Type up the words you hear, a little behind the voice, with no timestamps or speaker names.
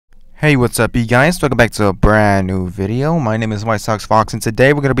Hey, what's up, you guys? Welcome back to a brand new video. My name is White Sox Fox, and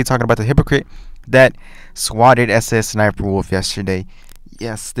today we're going to be talking about the hypocrite that swatted Sssniperwolf yesterday.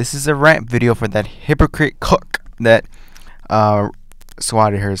 Yes, this is a rant video for that hypocrite cook that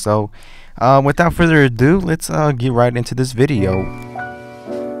swatted her. So, without further ado, let's get right into this video.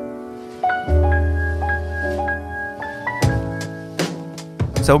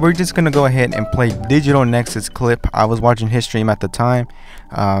 So we're just gonna go ahead and play Digital Nexus clip. I was watching his stream at the time.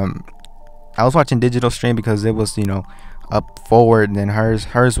 I was watching Digital stream because it was, up forward, and then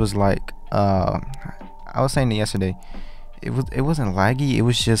hers was like, I was saying it yesterday, it wasn't laggy, it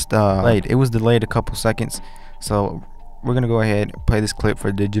was just delayed. It was delayed a couple seconds. So we're gonna go ahead and play this clip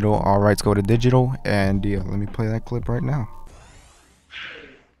for Digital. All rights go to Digital, and yeah, let me play that clip right now.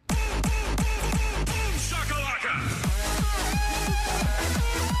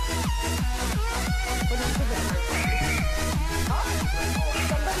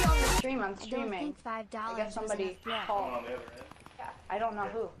 I'm streaming. I guess somebody called. Yeah, I don't know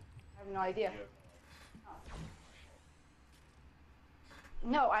who. I have no idea.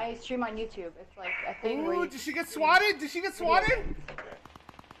 No, I stream on YouTube. It's like a thing where. Ooh, did she get swatted? Did she get swatted?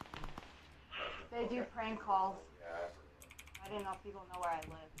 They do prank calls. I didn't know if people know where I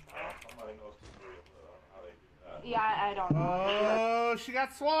live. So. Somebody knows how they do that. Yeah, I don't know. Oh, she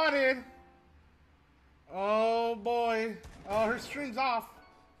got swatted. Oh boy. Oh, her stream's off.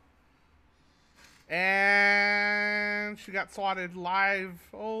 And she got swatted live.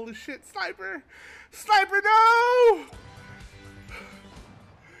 Holy shit, Sniper! Sniper, no!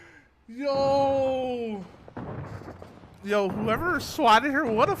 Yo, whoever swatted her,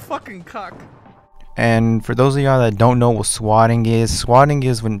 what a fucking cuck. And for those of y'all that don't know what swatting is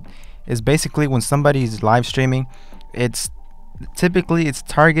basically when somebody's live streaming. It's typically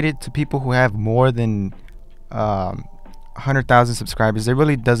targeted to people who have more than 100,000 subscribers. It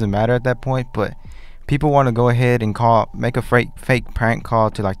really doesn't matter at that point, but people want to go ahead and make a fake prank call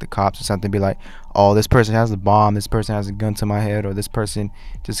to like the cops or something, be like, oh, this person has a bomb, this person has a gun to my head, or this person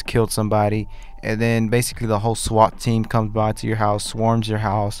just killed somebody. And then basically the whole SWAT team comes by to your house, swarms your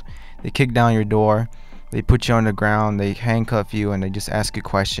house, they kick down your door, they put you on the ground, they handcuff you, and they just ask you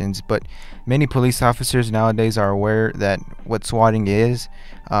questions. But many police officers nowadays are aware that what swatting is.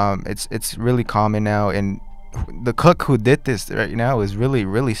 It's really common now, and the cook who did this right now is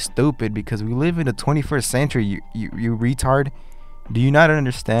really stupid, because we live in the 21st century. You retard. Do you not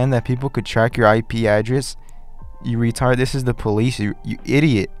understand that people could track your IP address? You retard. This is the police. You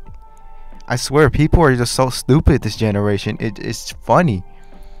idiot. I swear, people are just so stupid this generation. It's funny.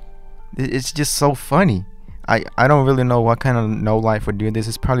 It's just so funny. I don't really know what kind of no life would do this.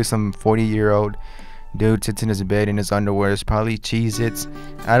 It's probably some 40-year-old dude sits in his bed in his underwear. It's probably Cheez-Its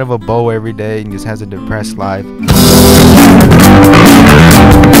out of a bowl every day and just has a depressed life.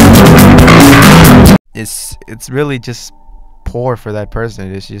 It's really just poor for that person.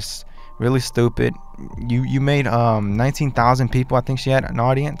 It's just really stupid. You made 19,000 people. I think she had an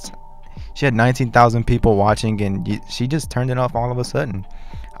audience. She had 19,000 people watching, and she just turned it off all of a sudden.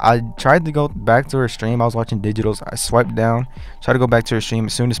 I tried to go back to her stream. I was watching Digital's. I swiped down, tried to go back to her stream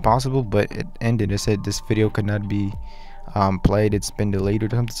as soon as possible, but it ended. It said this video could not be played. It's been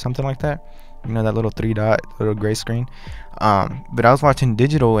deleted or something like that. You know, that little little gray screen. But I was watching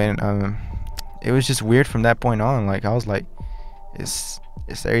Digital, and it was just weird from that point on. Like, I was like, is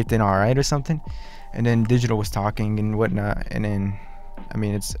everything all right or something? And then Digital was talking and whatnot, and then I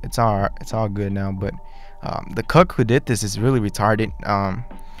mean, it's all good now. But the cook who did this is really retarded.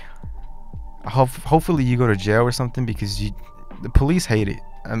 Hopefully you go to jail or something, because the police hate it.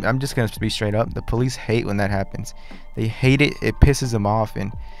 I'm just gonna be straight up. The police hate when that happens. They hate it. It pisses them off,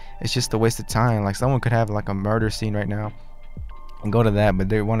 and it's just a waste of time. Like, someone could have like a murder scene right now and go to that, but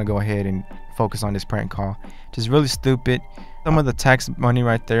they want to go ahead and focus on this prank call. Just really stupid. Some of the tax money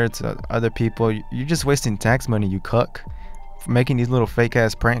right there to other people. You're just wasting tax money, you cuck, for making these little fake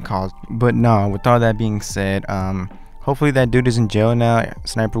ass prank calls. But no, with all that being said, hopefully that dude is in jail now.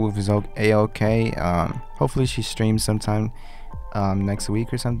 Sniperwolf is a-okay. Hopefully she streams sometime next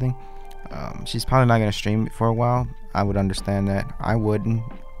week or something. She's probably not gonna stream for a while. I would understand that. I wouldn't.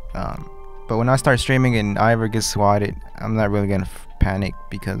 But when I start streaming and I ever get swatted, I'm not really gonna panic,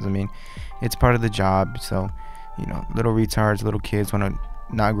 because I mean, it's part of the job. So, little retards, little kids want to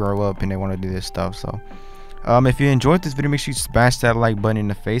not grow up, and they want to do this stuff. So if you enjoyed this video, make sure you smash that like button in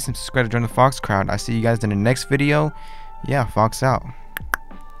the face and subscribe to join the Fox crowd. I see you guys in the next video. Yeah, Fox out.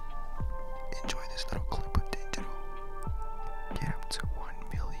 Enjoy this little clip of Digital. Get him to 1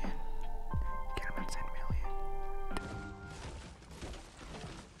 million. Get him to 10 million.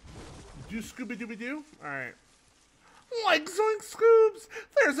 Do Scooby-Dooby-Doo? Alright. Like Zoink Scoops,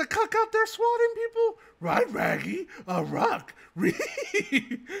 there's a cuck out there swatting people. Right, Raggy, a rock.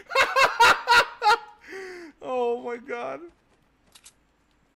 Oh my god.